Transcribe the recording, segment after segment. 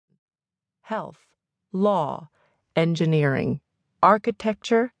health, law, engineering,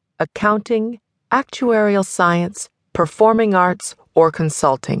 architecture, accounting, actuarial science, performing arts, or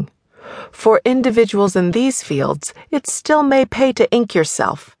consulting. For individuals in these fields, it still may pay to ink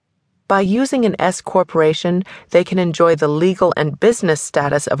yourself. By using an S corporation, they can enjoy the legal and business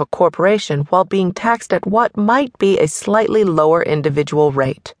status of a corporation while being taxed at what might be a slightly lower individual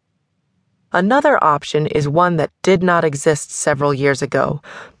rate. Another option is one that did not exist several years ago,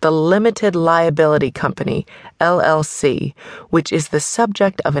 the Limited Liability Company, LLC, which is the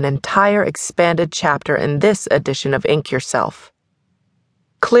subject of an entire expanded chapter in this edition of Ink Yourself.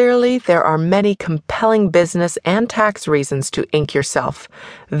 Clearly, there are many compelling business and tax reasons to ink yourself.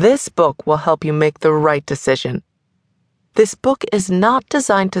 This book will help you make the right decision. This book is not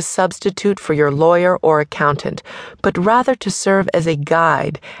designed to substitute for your lawyer or accountant, but rather to serve as a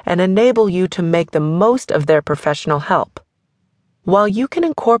guide and enable you to make the most of their professional help. While you can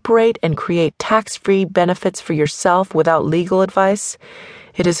incorporate and create tax-free benefits for yourself without legal advice,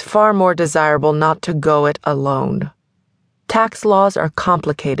 it is far more desirable not to go it alone. Tax laws are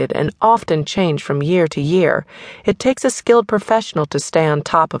complicated and often change from year to year. It takes a skilled professional to stay on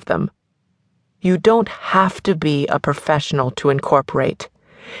top of them. You don't have to be a professional to incorporate.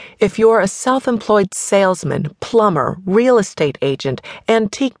 If you're a self-employed salesman, plumber, real estate agent,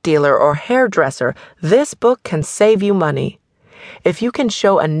 antique dealer, or hairdresser, this book can save you money. If you can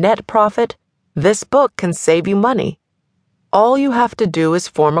show a net profit, this book can save you money. All you have to do is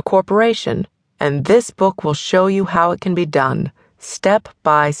form a corporation, and this book will show you how it can be done, step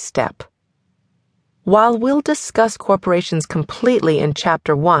by step. While we'll discuss corporations completely in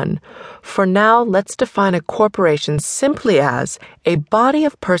Chapter 1, for now let's define a corporation simply as a body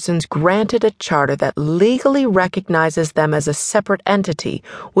of persons granted a charter that legally recognizes them as a separate entity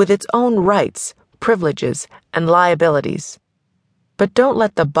with its own rights, privileges, and liabilities. But don't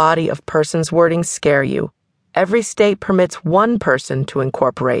let the body of persons wording scare you. Every state permits one person to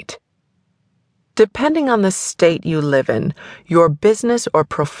incorporate. Depending on the state you live in, your business or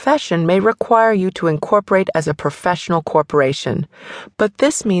profession may require you to incorporate as a professional corporation, but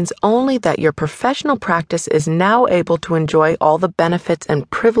this means only that your professional practice is now able to enjoy all the benefits and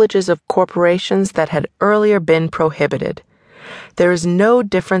privileges of corporations that had earlier been prohibited. There is no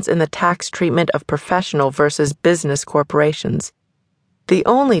difference in the tax treatment of professional versus business corporations. The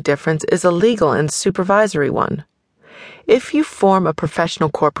only difference is a legal and supervisory one. If you form a professional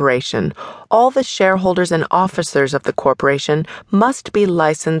corporation, all the shareholders and officers of the corporation must be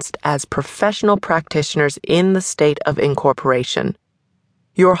licensed as professional practitioners in the state of incorporation.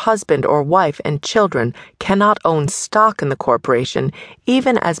 Your husband or wife and children cannot own stock in the corporation,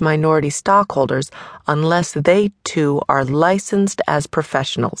 even as minority stockholders, unless they too are licensed as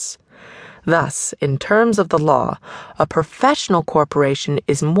professionals. Thus, in terms of the law, a professional corporation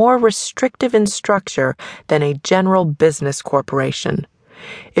is more restrictive in structure than a general business corporation.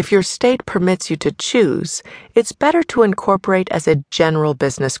 If your state permits you to choose, it's better to incorporate as a general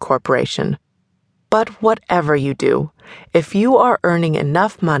business corporation. But whatever you do, if you are earning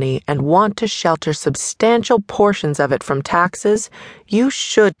enough money and want to shelter substantial portions of it from taxes, you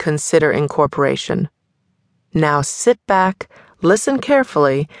should consider incorporation. Now sit back, listen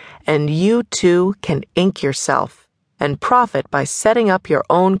carefully, and you too can ink yourself and profit by setting up your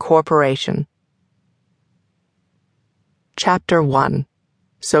own corporation. Chapter 1.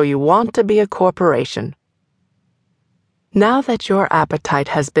 So you want to be a corporation. Now that your appetite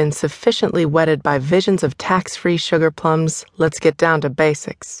has been sufficiently whetted by visions of tax-free sugar plums, let's get down to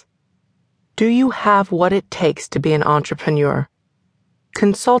basics. Do you have what it takes to be an entrepreneur?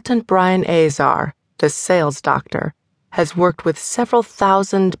 Consultant Brian Azar, the sales doctor, has worked with several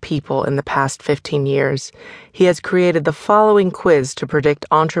thousand people in the past 15 years. He has created the following quiz to predict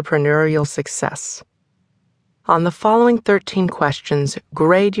entrepreneurial success. On the following 13 questions,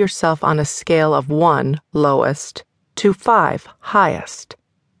 grade yourself on a scale of 1, lowest, to 5, highest.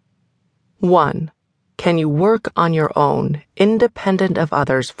 1. Can you work on your own, independent of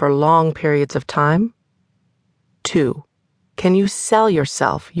others, for long periods of time? 2. Can you sell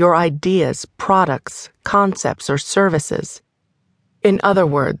yourself, your ideas, products, concepts, or services? In other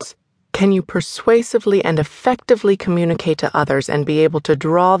words, can you persuasively and effectively communicate to others and be able to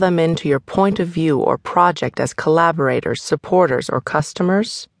draw them into your point of view or project as collaborators, supporters, or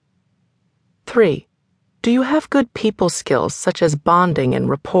customers? 3. Do you have good people skills such as bonding and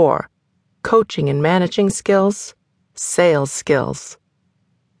rapport, coaching and managing skills, sales skills?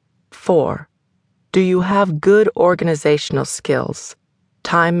 4. Do you have good organizational skills,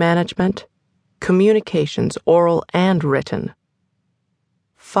 time management, communications, oral and written?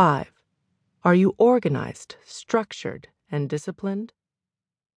 5. Are you organized, structured, and disciplined?